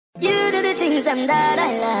things them that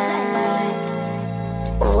I like.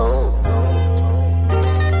 Oh,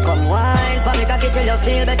 come wine for me cocky till you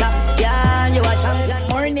feel better. Yeah, you a champion.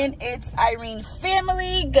 Morning, it's Irene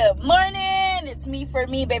family. Good morning. It's me for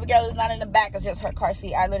me. Baby girl is not in the back. It's just her car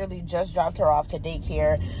seat. I literally just dropped her off to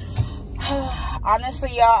daycare.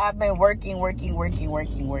 Honestly, y'all, I've been working. Like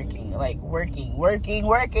working.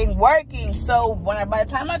 So by the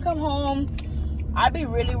time I come home, I'd be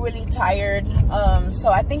really tired. So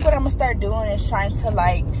I think what I'm gonna start doing is trying to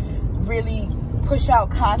like really push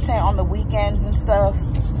out content on the weekends and stuff,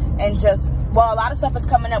 and just, well, a lot of stuff is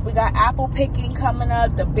coming up. We got apple picking coming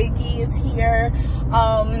up. The biggie is here.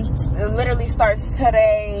 It literally starts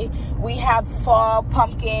today. We have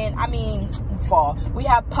we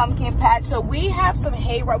have pumpkin patch. So we have some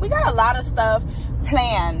hayride. We got a lot of stuff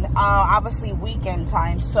planned. Obviously weekend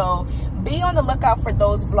time. So be on the lookout for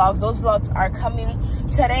those vlogs. Those vlogs are coming.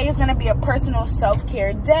 Today is gonna be a personal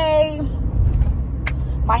self-care day.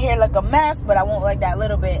 My hair look a mess, but I won't like that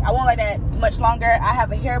little bit. I won't like that much longer. I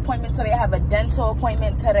have a hair appointment today. I have a dental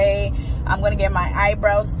appointment today. I'm gonna get my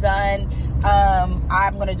eyebrows done.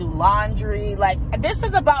 I'm gonna do laundry. Like, this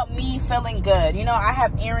is about me feeling good. You know, I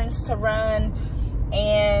have errands to run,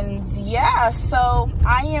 and yeah, so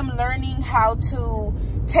I am learning how to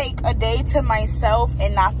take a day to myself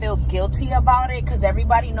and not feel guilty about it, because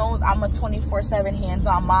everybody knows I'm a 24/7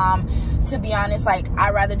 hands-on mom. To be honest, like,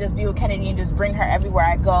 I'd rather just be with Kennedy and just bring her everywhere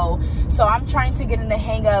I go. So I'm trying to get in the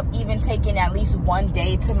hang of even taking at least one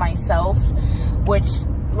day to myself, which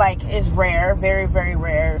like is rare, very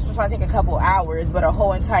rare. Sometimes I take a couple hours, but a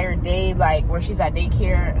whole entire day, like where she's at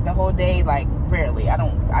daycare the whole day, like rarely.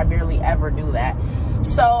 I barely ever do that.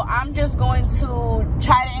 So I'm just going to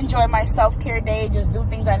try to enjoy my self-care day, just do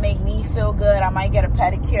things that make me feel good. I might get a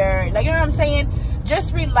pedicure, like, you know what I'm saying?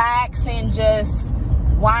 Just relax and just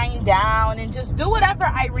wind down and just do whatever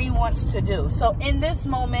Irene wants to do. So in this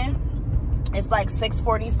moment, it's like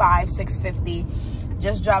 6:45, 6:50.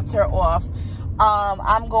 Just dropped her off.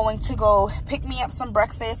 I'm going to go pick me up some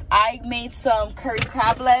breakfast. I made some curry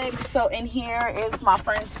crab legs. So in here is my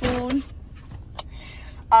friend's food.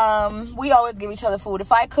 We always give each other food.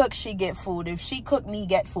 If I cook, she get food. If she cook, me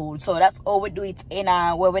get food. So that's all we do it in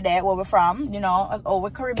where we're from. You know, that's all we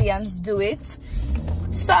Caribbeans do it.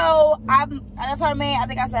 So that's what I made. I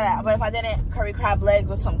think I said that, but if I didn't, curry crab legs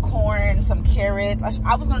with some corn, some carrots.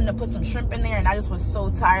 I was going to put some shrimp in there, and I just was so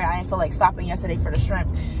tired. I didn't feel like stopping yesterday for the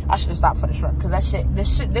shrimp. I should have stopped for the shrimp, because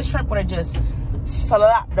this shrimp would have just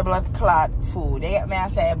slapped the blood clot food. They got me, I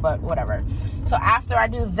said, but whatever. So after I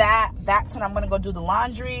do that, that's when I'm going to go do the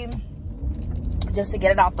laundry, just to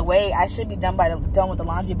get it out the way. I should be done with the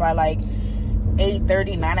laundry by like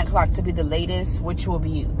 8:30, 9 o'clock to be the latest, which will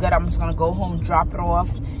be good. I'm just gonna go home, drop it off,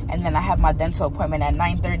 and then I have my dental appointment at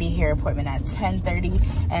 9:30, hair appointment at 10:30,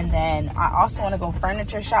 and then I also want to go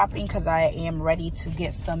furniture shopping, because I am ready to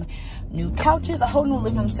get some new couches, a whole new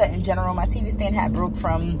living room set in general. My TV stand had broke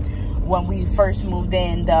from when we first moved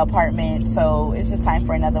in the apartment, so it's just time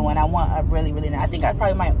for another one. I want a really nice. I think I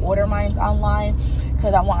probably might order mine online,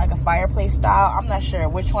 because I want like a fireplace style. I'm not sure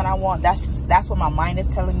which one I want. That's what my mind is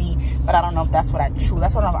telling me, but I don't know if that's what I don't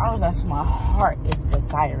know if that's what my heart is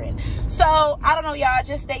desiring. So I don't know, y'all.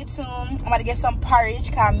 Just stay tuned. I'm gonna get some porridge,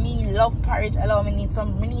 because me love porridge.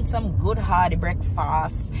 We need some good hearty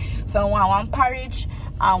breakfast. So I want porridge,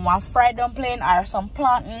 I want fried dumpling or some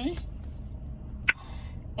plantain,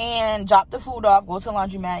 and drop the food off, go to the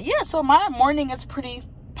laundromat. Yeah, so my morning is pretty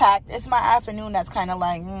packed. It's my afternoon that's kind of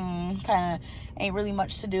like kind of ain't really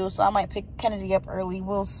much to do, so I might pick Kennedy up early.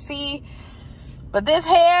 We'll see. But this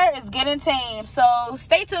hair is getting tame, so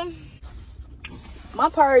stay tuned. My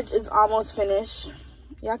porridge is almost finished.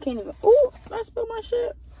 Y'all can't even, ooh, I spilled my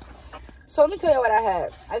shit. So let me tell you what I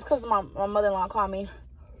had. It's because my mother-in-law called me.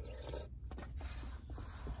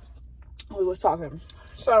 We was talking.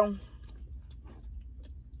 So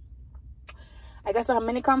I got some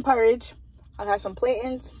minicon porridge. I had some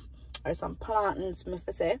plantains, or some plantains, me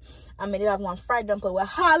for say. I made it have one fried dumpling with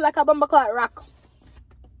hard like a bomba clot rock.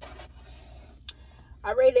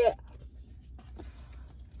 I rated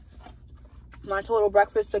my total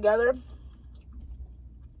breakfast together.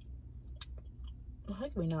 I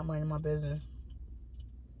could be not minding my business.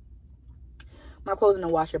 My clothes in the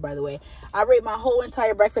washer, by the way. I rate my whole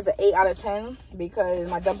entire breakfast an 8 out of 10, because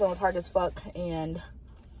my dumpling was hard as fuck, and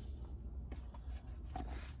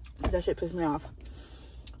that shit pissed me off.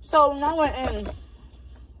 So now we're in.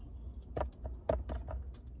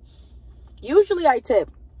 Usually I tip.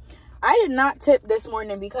 I did not tip this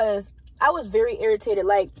morning because I was very irritated.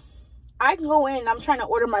 Like, I can go in and I'm trying to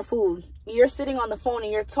order my food. You're sitting on the phone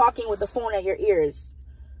and you're talking with the phone at your ears.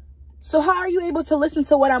 So how are you able to listen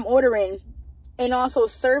to what I'm ordering and also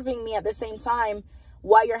serving me at the same time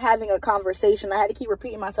while you're having a conversation. I had to keep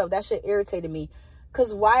repeating myself. That shit irritated me.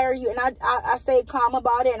 Because why are you, and I stayed calm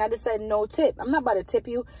about it, and I just said no tip. I'm not about to tip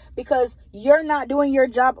you because you're not doing your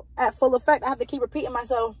job at full effect. I have to keep repeating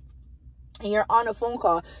myself, and you're on a phone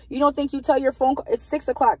call. You don't think you tell your phone call, it's 6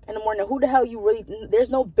 o'clock in the morning. Who the hell you really, there's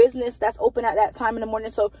no business that's open at that time in the morning.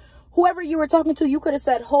 So whoever you were talking to, you could have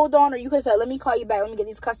said, hold on, or you could have said, let me call you back. Let me get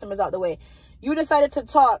these customers out the way. You decided to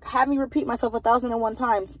talk, have me repeat myself 1,001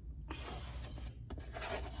 times.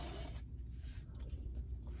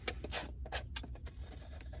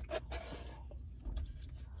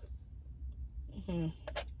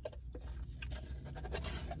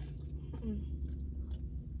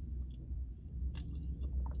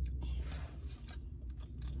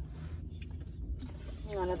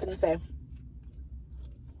 No, nothing to say.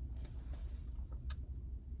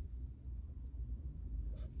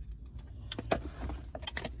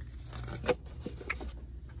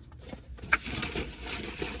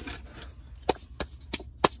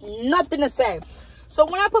 Nothing to say. So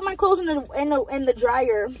when I put my clothes in the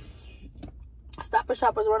dryer, Stop and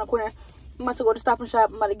Shop was around the corner. I'm about to go to Stop and Shop.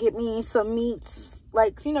 I'm about to get me some meats,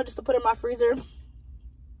 like, you know, just to put in my freezer.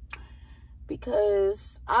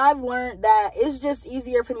 Because I've learned that it's just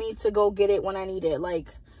easier for me to go get it when I need it. Like,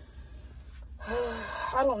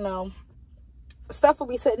 I don't know. Stuff will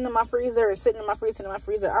be sitting in my freezer and sitting in my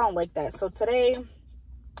freezer. I don't like that. So today,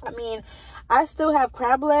 I mean, I still have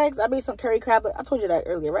crab legs. I made some curry crab legs. I told you that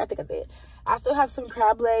earlier, right? I think I did. I still have some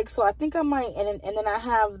crab legs. So I think I might, and then I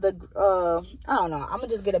have the, I don't know. I'm going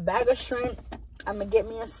to just get a bag of shrimp. I'm going to get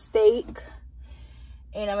me a steak.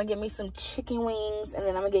 And I'm going to get me some chicken wings. And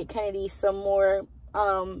then I'm going to get Kennedy some more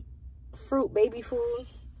fruit, baby food.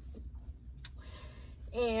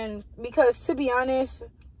 And because, to be honest,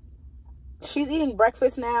 she's eating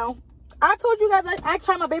breakfast now. I told you guys, I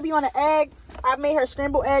tried my baby on an egg. I made her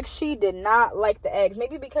scrambled eggs. She did not like the eggs.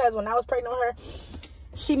 Maybe because when I was pregnant with her,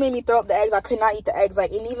 she made me throw up the eggs. I could not eat the eggs.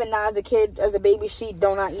 Like, and even now as a kid, as a baby, she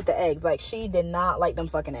do not eat the eggs. Like, she did not like them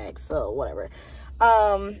fucking eggs. So, whatever.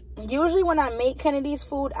 Usually when I make Kennedy's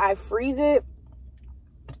food, I freeze it.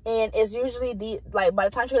 And it's usually, like, by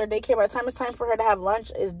the time she go to daycare, by the time it's time for her to have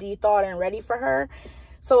lunch, it's de-thawed and ready for her.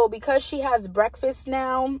 So, because she has breakfast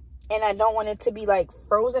now, and I don't want it to be, like,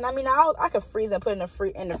 frozen. I mean, I could freeze and put it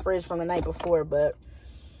in the fridge from the night before, but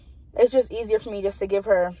it's just easier for me just to give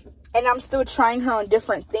her. And I'm still trying her on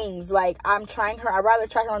different things. Like, I'd rather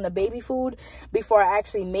try her on the baby food before I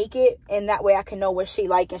actually make it. And that way I can know what she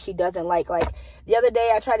like and she doesn't like. Like, the other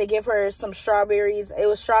day I tried to give her some strawberries. It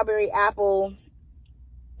was strawberry, apple.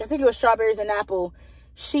 I think it was strawberries and apple.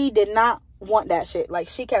 She did not want that shit. Like,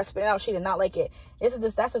 she kept spitting out. She did not like it. That's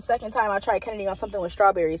the second time I tried Kennedy on something with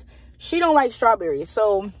strawberries. She don't like strawberries.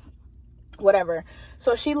 So, whatever.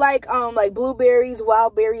 So she like blueberries,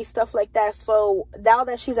 wild berries, stuff like that. So now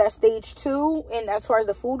that she's at stage 2 and as far as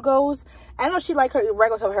the food goes, I know she like her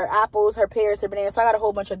regular stuff, her apples, her pears, her bananas. So I got a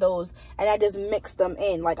whole bunch of those and I just mix them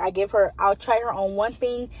in. Like, I'll try her on one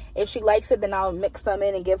thing. If she likes it, then I'll mix them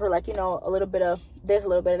in and give her, like, you know, a little bit of this, a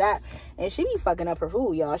little bit of that. And she be fucking up her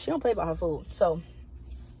food, y'all. She don't play about her food. So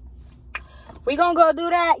we gonna go do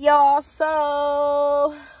that, y'all.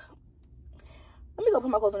 So let me go put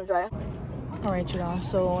my clothes in the dryer. All right, y'all.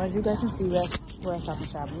 So as you guys can see, we're at Stop and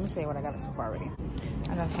Shop. Let me say what I got so far already.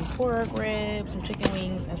 I got some pork ribs, some chicken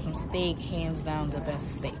wings, and some steak. Hands down, the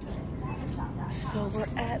best steak. So we're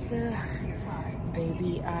at the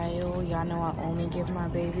baby aisle. Y'all know I only give my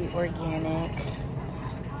baby organic.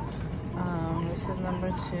 This is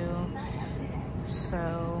number 2.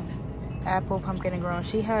 So apple, pumpkin, and granola.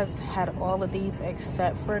 She has had all of these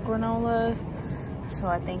except for granola. So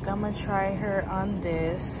I think I'm gonna try her on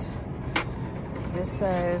this. This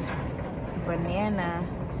says banana,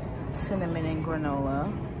 cinnamon, and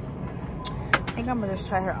granola. I think I'm gonna just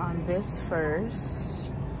try her on this first.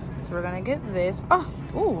 So we're gonna get this.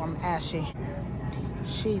 Oh, I'm ashy.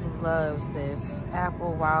 She loves this.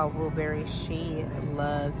 Apple, wild blueberry. She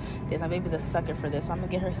loves this. My baby's a sucker for this. So I'm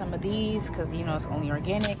gonna get her some of these because, you know, it's only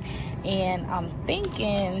organic. And I'm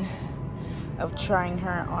thinking of trying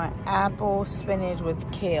her on apple, spinach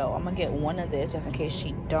with kale. I'm gonna get one of this just in case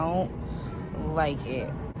she don't like it.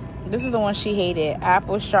 This is the one she hated.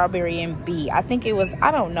 Apple, strawberry, and bee. I think it was,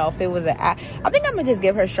 I don't know if it was I think I'm gonna just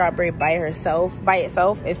give her strawberry by itself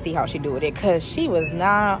and see how she do with it, because she was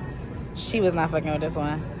not fucking with this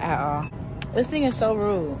one at all. This thing is so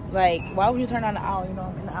rude. Like, why would you turn on the owl, you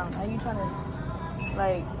know, in the owl? Are you trying to,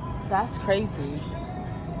 like, that's crazy.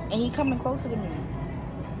 And he coming closer to me.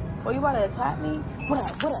 Well, you about to attack me?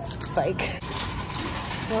 What up? Psych.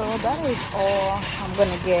 So that is all I'm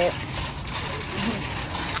gonna get.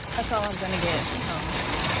 That's all I'm gonna get. So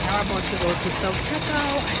now we're about to go to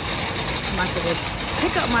self-checkout. I'm about to go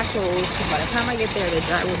pick up my clothes because by the time I get there, the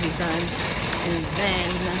dry will be done. And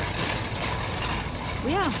then,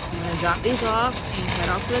 yeah, I'm gonna drop these off and head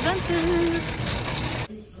off to the dentist.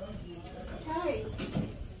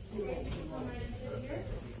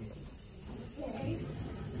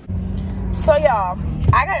 So y'all,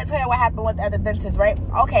 I gotta tell you what happened at the dentist, right?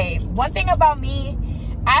 Okay, one thing about me,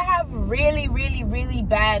 I have really, really, really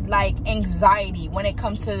bad like anxiety when it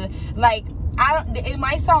comes to like, it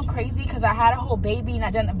might sound crazy because I had a whole baby and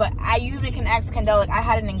I didn't, but I even can ask Kendall, like I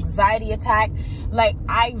had an anxiety attack. Like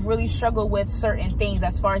I really struggle with certain things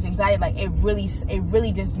as far as anxiety. Like it really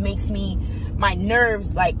just makes me, my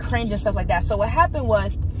nerves like cringe and stuff like that. So what happened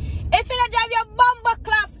was, if you don't drive your bumper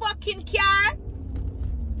clap fucking car.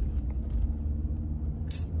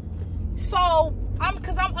 So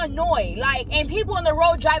cause I'm annoyed, like, and people on the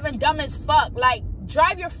road driving dumb as fuck. Like,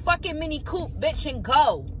 drive your fucking Mini Coupe, bitch, and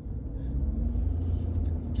go.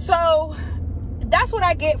 So that's what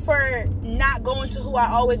I get for not going to who I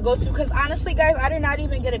always go to. Because honestly, guys, I did not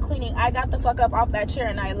even get a cleaning. I got the fuck up off that chair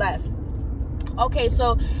and I left. Okay,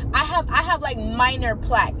 so I have like minor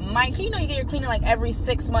plaque. You know, you get your cleaning like every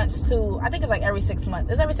 6 months to, I think it's like every 6 months.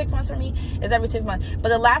 It's every 6 months for me. It's every 6 months. But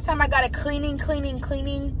the last time I got a cleaning,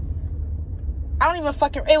 I don't even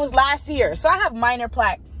fucking, it was last year. So I have minor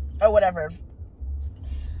plaque or whatever.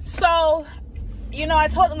 So, you know, I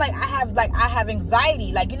told them like I have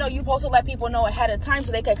anxiety. Like, you know, you're supposed to let people know ahead of time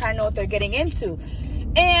so they can kind of know what they're getting into.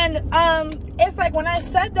 And it's like when I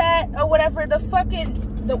said that or whatever,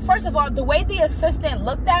 first of all, the way the assistant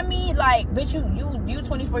looked at me, like, bitch, you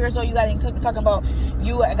 24 years old, you got talking about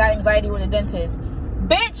you got anxiety with a dentist.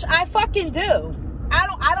 Bitch, I fucking do.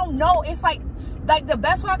 I don't know. It's like the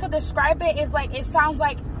best way I could describe it is like, it sounds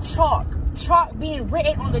like chalk being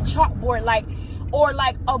written on the chalkboard, like, or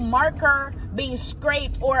like a marker being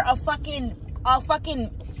scraped, or a fucking,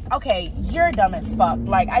 okay, you're dumb as fuck.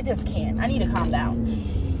 Like, I just can't. I need to calm down.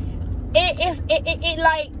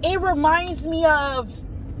 It reminds me of,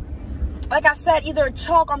 like I said, either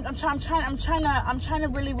chalk. I'm trying to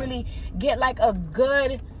really get like a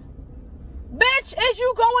good, bitch, is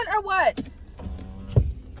you going or what?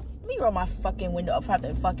 Let me roll my fucking window up. I have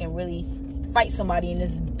to fucking really fight somebody in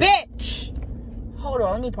this bitch. Hold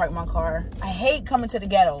on, let me park my car. I hate coming to the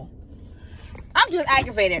ghetto. I'm just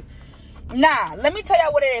aggravated. Nah, let me tell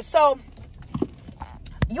y'all what it is. So,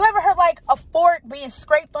 you ever heard like a fork being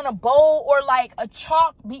scraped on a bowl, or like a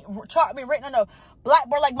chalk be written on a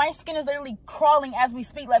blackboard? Like, my skin is literally crawling as we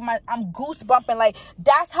speak. Like, I'm goose bumping. Like,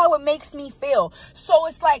 that's how it makes me feel. So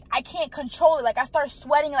it's like I can't control it. Like, I start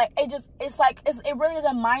sweating. Like, it really is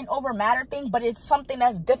a mind over matter thing, but it's something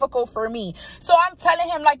that's difficult for me. So I'm telling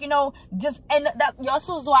him, like, you know, and that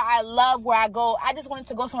also is why I love where I go. I just wanted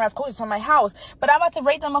to go somewhere that's closer to my house, but I'm about to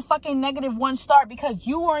rate them a fucking -1 star because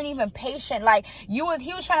you weren't even patient. Like, he was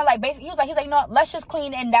trying to, like, basically, he was like, you know what, let's just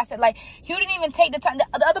clean and that's it. Like, he didn't even take the time.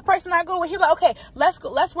 The other person I go with, he was like, okay, let's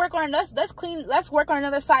work on let's work on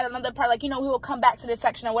another side, another part. Like, you know, we will come back to this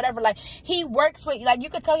section or whatever. Like, he works with, like, you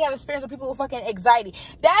could tell he has experience with people with fucking anxiety.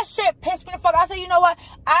 That shit pissed me the fuck. I said, you know what,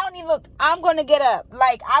 I'm gonna get up.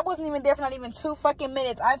 Like, I wasn't even there for not even 2 fucking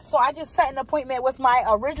minutes. So I just set an appointment with my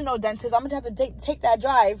original dentist. I'm gonna have to take that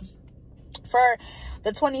drive for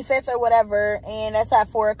the 25th or whatever, and that's at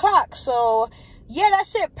 4 o'clock. So yeah, that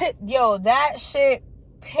shit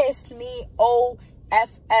pissed me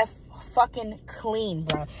OFF fucking clean,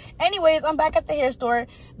 bro. Anyways, I'm back at the hair store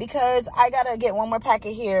because I gotta get one more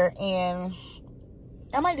packet here, and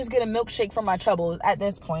I might just get a milkshake for my troubles at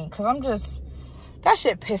this point, because that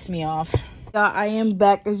shit pissed me off. Y'all, I am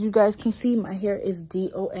back. As you guys can see, my hair is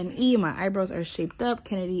DONE. My eyebrows are shaped up.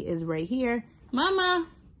 Kennedy is right here. Mama,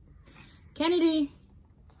 Kennedy,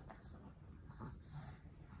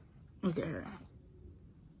 look at her.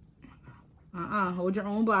 Hold your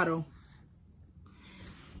own bottle.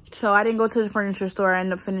 So I didn't go to the furniture store. I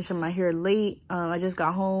ended up finishing my hair late. I just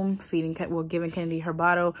got home, giving Kennedy her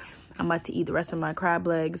bottle. I'm about to eat the rest of my crab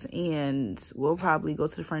legs, and we'll probably go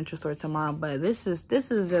to the furniture store tomorrow. But this is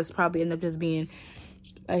just probably end up just being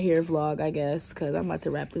a hair vlog, I guess, because I'm about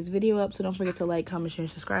to wrap this video up. So don't forget to like, comment, share,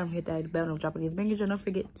 and subscribe, and hit that bell and dropping these bangers. And don't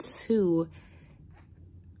forget to,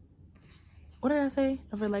 what did I say?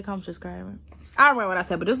 Don't forget to like, comment, subscribe. I don't remember what I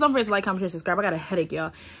said, but just don't forget to like, comment, share, subscribe. I got a headache,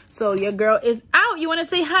 y'all. So your girl is out. You want to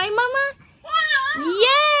say hi, mama?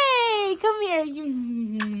 Yay! Come here.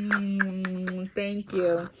 Thank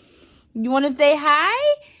you. You want to say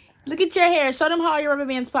hi? Look at your hair. Show them how your rubber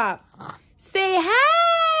bands pop. Say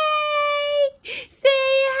hi. Say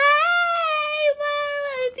hi,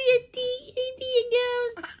 mama. See your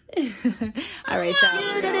teeth. All right,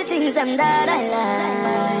 y'all. You do the things them that I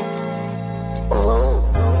like. Oh,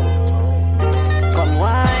 come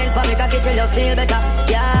wine for me cocky till you feel better.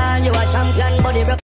 Yeah, you a champion, body